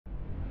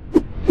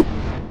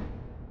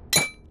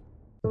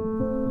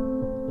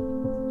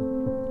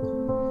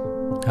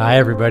Hi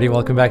everybody,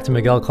 welcome back to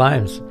Miguel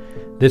Climbs.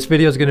 This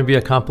video is going to be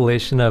a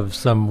compilation of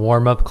some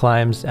warm-up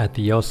climbs at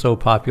the oh-so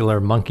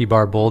popular Monkey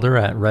Bar Boulder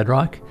at Red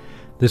Rock.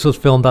 This was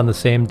filmed on the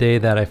same day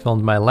that I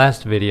filmed my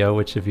last video,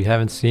 which if you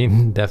haven't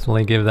seen,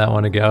 definitely give that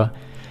one a go.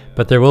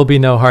 But there will be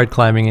no hard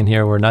climbing in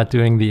here. We're not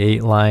doing the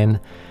 8 line.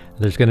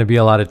 There's going to be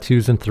a lot of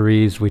 2s and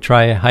 3s. We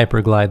try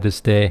hyperglide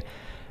this day.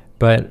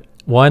 But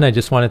 1, I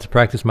just wanted to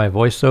practice my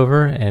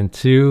voiceover, and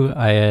 2,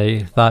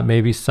 I thought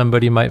maybe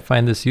somebody might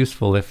find this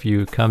useful if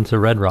you come to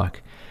Red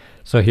Rock.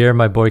 So here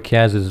my boy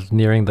Kaz is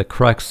nearing the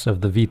crux of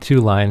the V2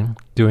 line,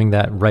 doing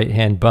that right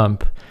hand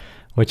bump,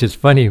 which is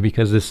funny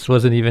because this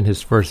wasn't even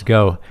his first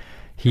go.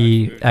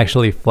 He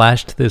actually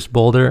flashed this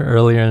boulder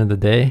earlier in the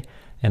day,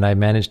 and I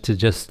managed to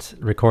just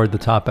record the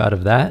top out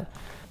of that.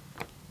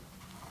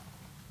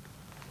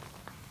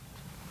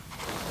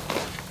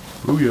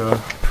 Booyah.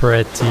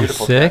 Pretty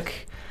Beautiful sick.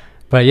 track.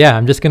 But yeah,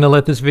 I'm just going to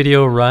let this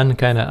video run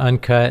kind of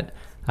uncut.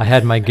 I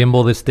had my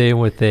gimbal this day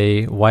with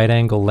a wide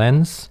angle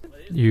lens.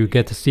 You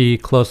get to see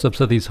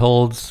close-ups of these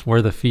holds,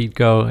 where the feet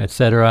go,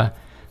 etc.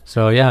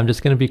 So yeah, I'm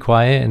just going to be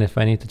quiet, and if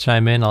I need to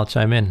chime in, I'll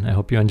chime in. I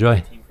hope you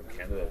enjoy.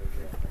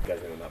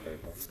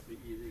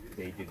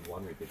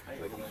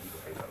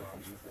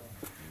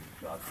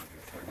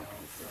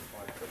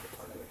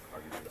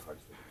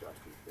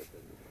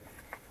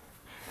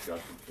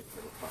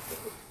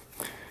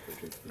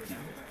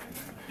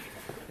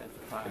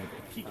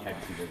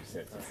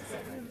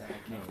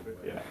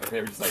 Yeah, they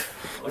were just like.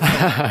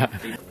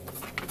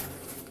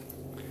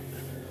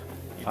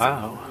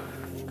 Wow.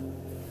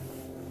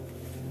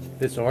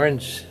 This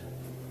orange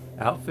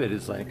outfit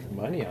is like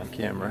money on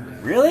camera.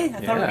 Really?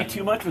 I thought it would be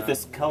too much with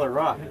this color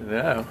rock.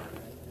 No.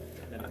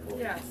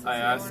 I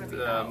asked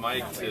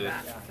Mike to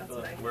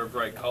wear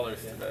bright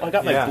colors today. Oh, I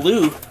got my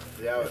blue.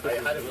 Yeah, I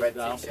had a red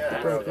t-shirt.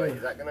 I was like,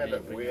 is that going to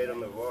look weird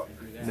on the rock?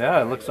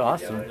 No, it looks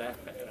awesome.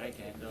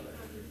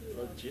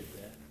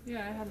 Yeah,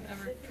 I hadn't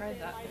ever tried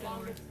that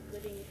before.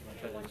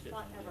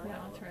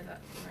 Yeah, I'll try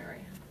that with my right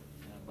hand.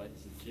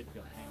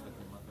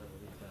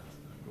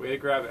 Way to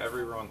grab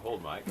every wrong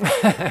hold, Mike.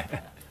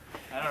 Alright,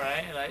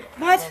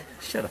 what?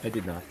 Shut up, I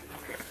did not.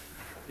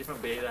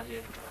 Different beta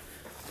here.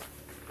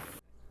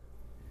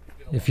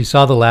 If you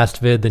saw the last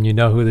vid, then you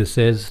know who this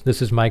is.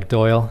 This is Mike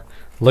Doyle.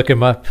 Look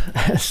him up.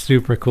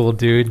 Super cool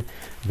dude.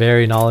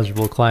 Very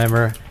knowledgeable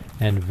climber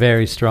and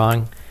very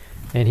strong.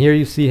 And here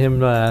you see him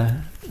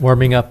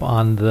warming up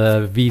on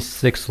the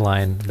V6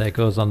 line that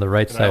goes on the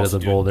right side of the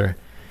boulder.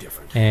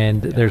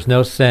 And there's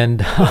no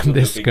send on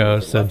this go,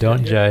 so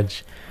don't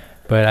judge.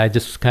 But I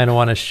just kind of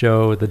want to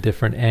show the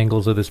different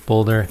angles of this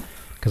boulder,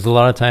 because a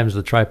lot of times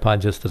the tripod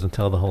just doesn't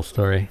tell the whole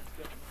story.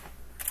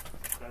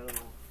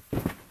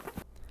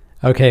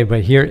 Okay,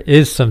 but here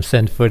is some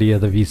send footy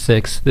of the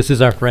V6. This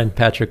is our friend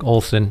Patrick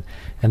Olson,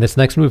 and this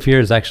next move here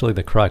is actually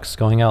the crux,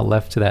 going out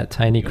left to that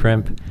tiny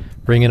crimp,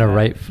 bringing a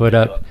right foot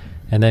up,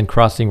 and then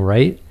crossing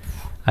right.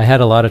 I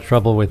had a lot of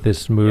trouble with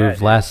this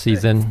move last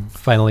season,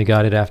 finally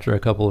got it after a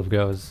couple of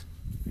goes.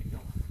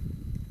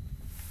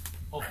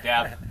 Oh,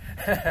 damn.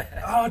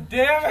 Oh,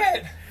 damn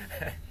it!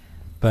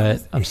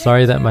 But I'm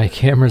sorry that my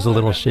camera's a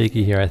little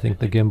shaky here. I think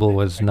the gimbal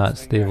was not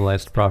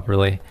stabilized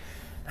properly.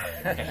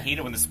 I hate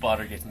it when the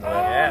spotter gets in the way.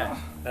 Yeah,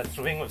 that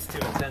swing was too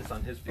intense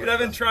on his part. Dude, I've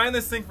been trying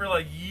this thing for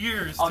like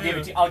years, I'll give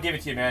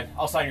it to you, man.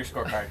 I'll sign your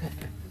scorecard.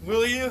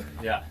 Will you?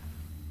 Yeah.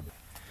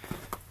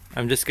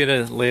 I'm just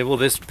gonna label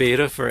this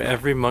beta for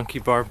every Monkey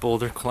Bar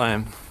Boulder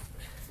climb.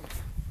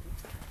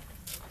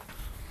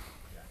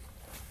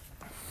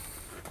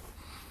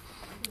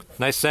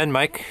 Nice send,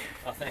 Mike.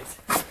 Oh, thanks.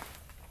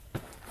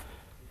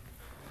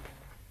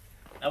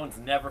 That one's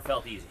never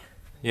felt easy.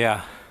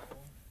 Yeah.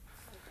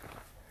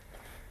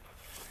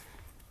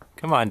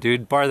 Come on,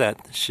 dude, bar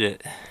that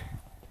shit.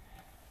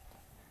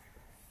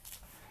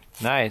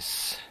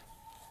 Nice.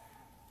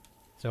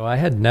 So I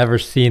had never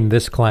seen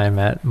this climb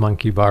at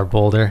Monkey Bar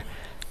Boulder.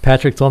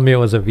 Patrick told me it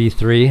was a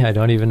V3. I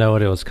don't even know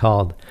what it was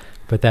called.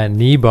 But that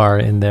knee bar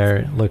in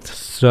there looked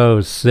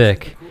so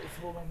sick.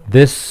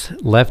 This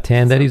left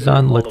hand that he's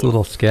on looked a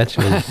little sketch.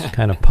 It was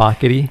kind of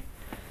pockety.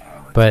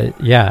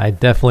 But yeah, I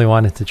definitely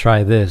wanted to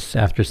try this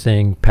after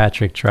seeing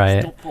Patrick try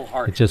it.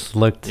 It just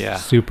looked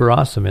super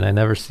awesome, and I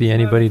never see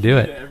anybody do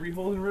it. Every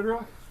hole in Red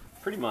Rock?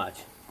 Pretty much.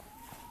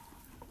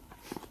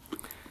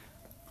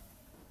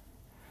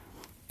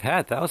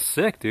 Pat, that was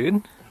sick,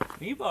 dude.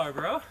 Knee bar,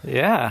 bro.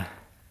 Yeah.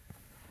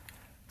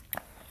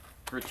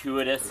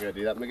 Gratuitous. You gonna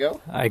do that,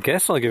 Miguel? I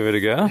guess I'll give it a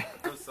go.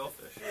 So selfish.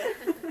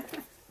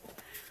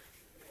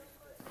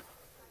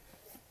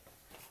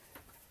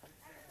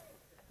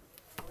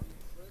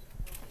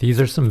 These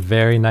are some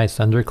very nice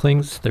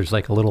underclings. There's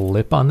like a little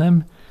lip on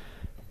them,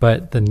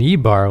 but the knee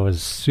bar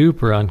was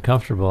super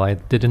uncomfortable. I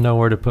didn't know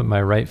where to put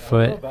my right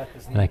foot,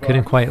 and I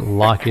couldn't quite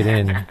lock it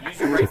in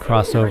to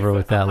cross over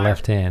with that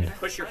left hand.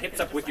 Push your hips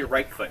up with your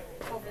right foot.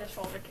 Hold the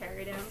shoulder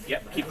carry down.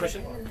 Yep, keep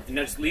pushing, and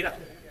then just lead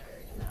up.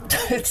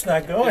 It's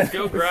not going. Just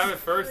go grab it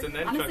first and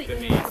then chuck the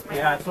knees.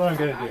 Yeah, that's what I'm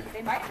gonna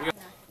do.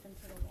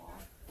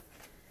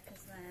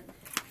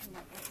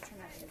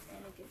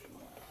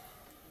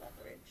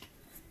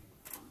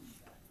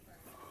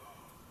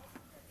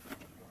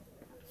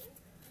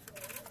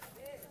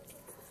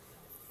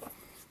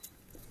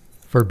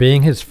 For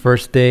being his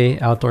first day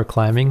outdoor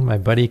climbing, my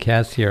buddy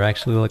Kaz here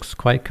actually looks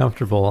quite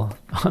comfortable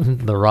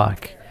on the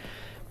rock.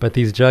 But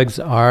these jugs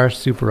are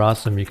super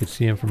awesome. You can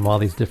see them from all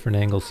these different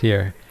angles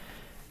here.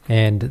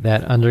 And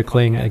that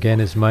undercling again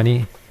is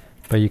money,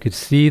 but you could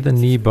see the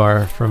knee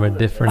bar from a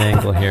different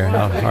angle here,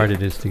 how hard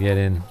it is to get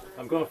in.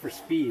 I'm going for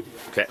speed.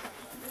 Okay.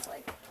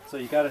 So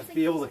you gotta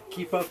be able to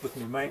keep up with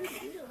me, Mike.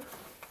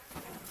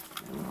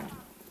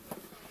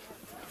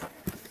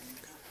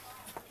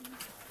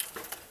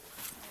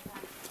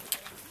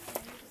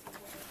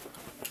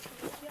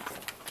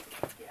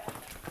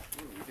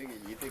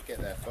 You did get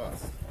there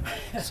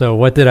fast. So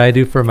what did I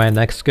do for my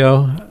next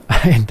go?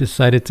 I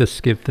decided to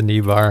skip the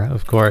knee bar,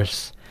 of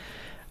course.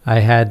 I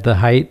had the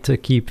height to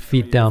keep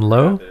feet down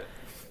low,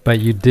 but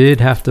you did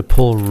have to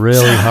pull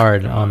really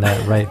hard on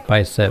that right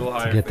bicep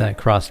to get that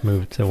cross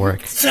move to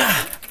work.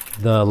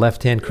 The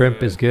left hand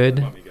crimp is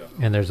good,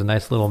 and there's a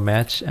nice little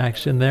match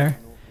action there.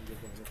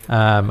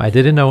 I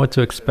didn't know what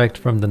to expect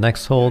from the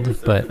next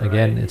hold, but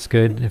again, it's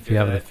good if you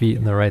have the feet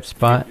in the right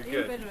spot.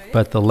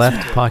 But the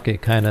left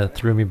pocket kind of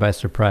threw me by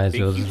surprise.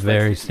 It was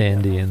very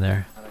sandy in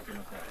there.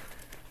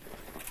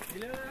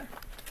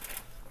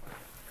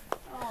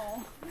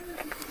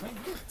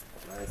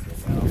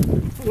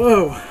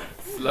 Whoa!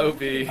 Slow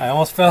B. I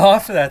almost fell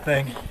off of that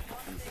thing.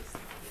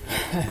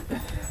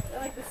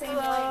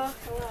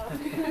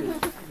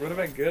 Would have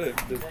been good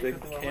if this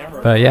big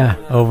camera. But yeah,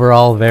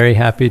 overall, very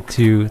happy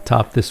to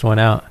top this one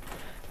out.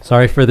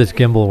 Sorry for this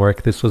gimbal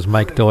work. This was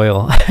Mike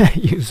Doyle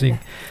using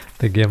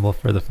the gimbal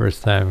for the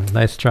first time.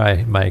 Nice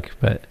try, Mike,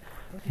 but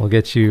we'll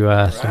get you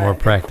some more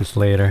practice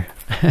later.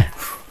 That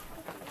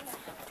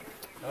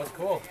was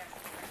cool.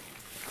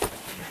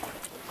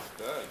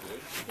 Good, dude.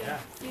 Yeah.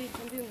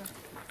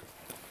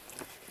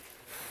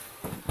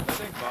 That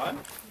thing fun?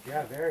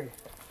 Yeah, very.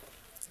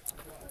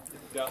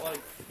 It's got like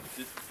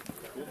just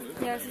cool moves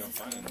that you don't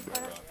find in the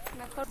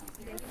rock.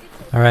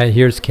 Alright,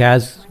 here's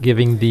Kaz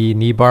giving the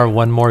knee bar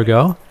one more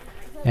go.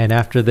 And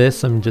after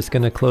this, I'm just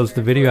going to close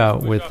the video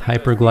out with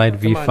Hyperglide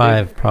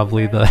V5,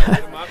 probably the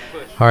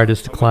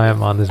hardest to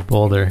climb on this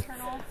boulder.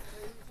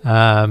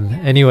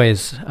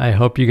 Anyways, I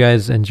hope you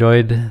guys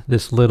enjoyed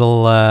this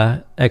little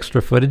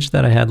extra footage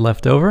that I had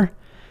left over.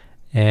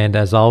 And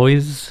as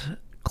always,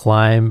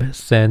 climb,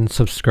 send,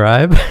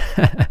 subscribe.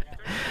 I'm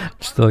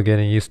still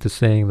getting used to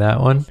saying that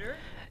one.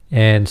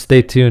 And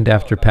stay tuned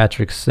after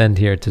Patrick's send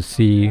here to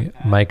see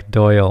Mike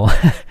Doyle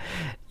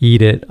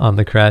eat it on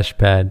the crash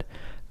pad.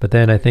 But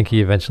then I think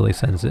he eventually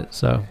sends it.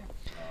 So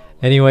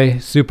anyway,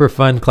 super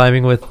fun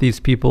climbing with these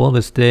people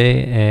this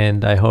day,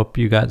 and I hope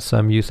you got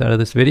some use out of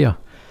this video.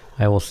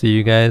 I will see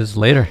you guys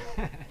later.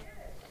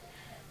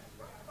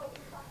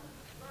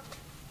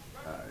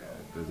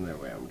 There's no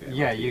way I'm getting.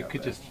 Yeah, you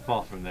could just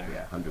fall from there.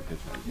 Yeah, 100%.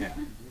 Yeah.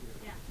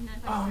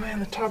 Oh man,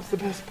 the top's the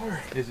best part.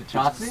 Is it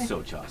chossy?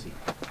 So chossy.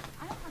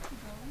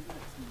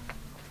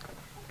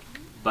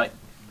 But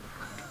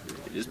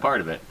it is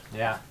part of it.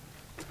 Yeah.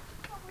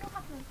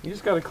 You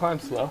just gotta climb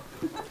slow.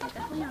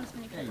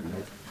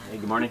 Hey,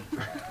 good morning.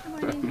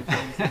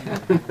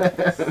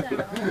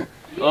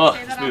 Oh,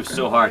 this moves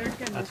so hard.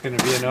 That's gonna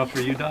be enough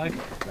for you, dog?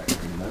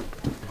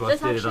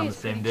 Both did it on the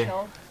same day.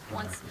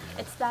 Once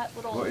it's that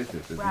little What is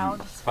this?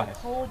 round Five.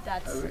 hold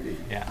that's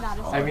Yeah. not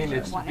as I mean, as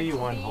it's you want it to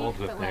V1 be, holds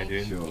but, up there, like,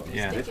 dude. Sure.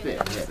 Yeah. This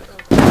bit, yeah.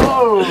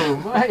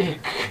 Oh,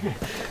 Mike!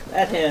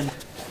 That hand.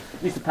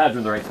 At least the pads are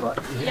in the right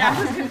spot. Yeah,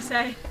 I was gonna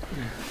say.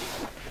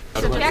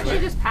 So if you actually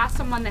just pass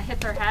someone that hit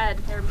their head,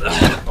 they're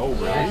Oh,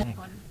 right.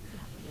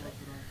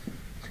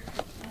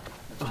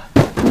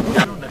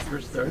 When that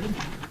first started?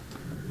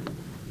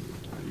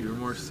 You were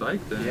more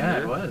psyched then. Yeah,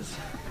 dude. it was.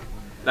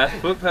 That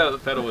foot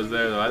pedal was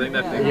there though. I think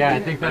that thing. Yeah, I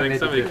think that made the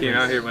somebody came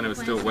difference. out here when it was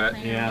still wet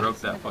and Yeah. broke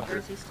that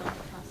fucker.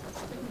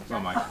 Oh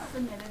my.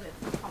 submitted it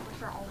to the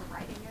publisher, all the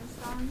writing is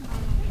done.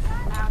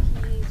 Now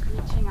he's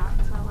reaching out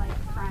to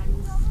like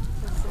friends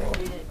to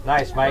submit it.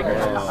 Nice, Mike. He's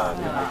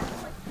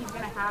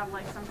gonna have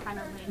like some kind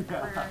of link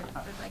where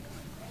there's like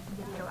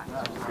video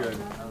exercises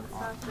and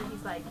stuff. So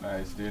he's like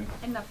Nice, dude.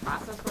 in the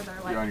process where they're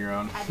like You're on your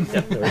own. editing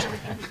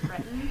everything he's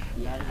written,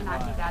 and now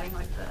he's adding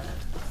like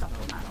the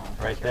supplemental.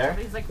 Right there?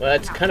 He's, like, Well,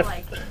 that's reaching out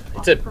kind to, of- like,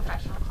 it's all a the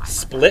professional climbers.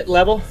 Split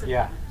level.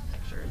 Yeah,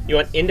 You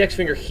want index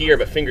finger here,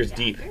 but fingers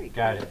deep.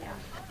 got it.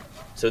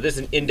 So this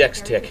is an index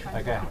tick.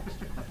 Okay.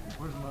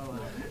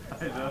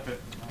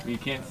 You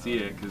can't see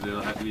it because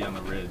it'll have to be on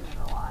the ridge.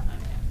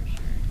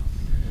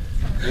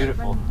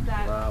 Beautiful. When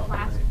that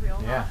last reel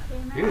Yeah.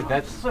 came Dude, out,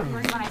 that's some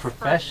when I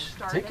profesh first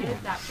started ticking.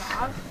 that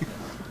job,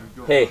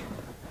 Hey,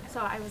 so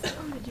I was like,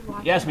 oh, did you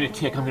watch you asked me it? to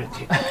tick, I'm gonna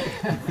tick. I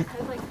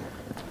was like,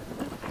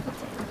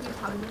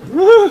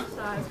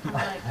 so I was kind of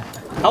like,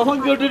 How long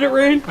ago did it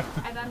rain?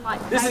 and then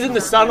like, This is in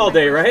the sun all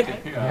day, right?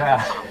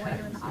 Yeah.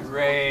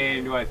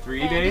 Rained, what,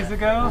 3 days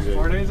ago?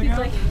 4 days he's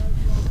ago? like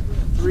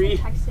 3.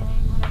 texting,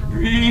 whatever.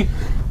 3?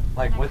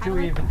 Like, what do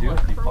we even do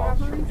if he falls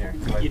from here?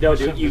 Do I You don't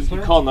push do him you this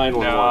way? call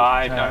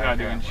 911. No, I'm not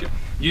doing shit.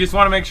 You just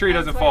want to make sure he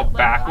doesn't fall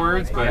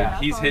backwards, but Yeah.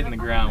 he's hitting the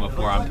ground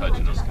before I'm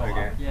touching him.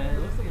 Okay.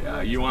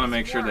 Yeah, you want to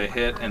make sure they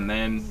hit and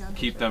then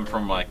keep them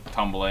from like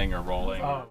tumbling or rolling. Oh.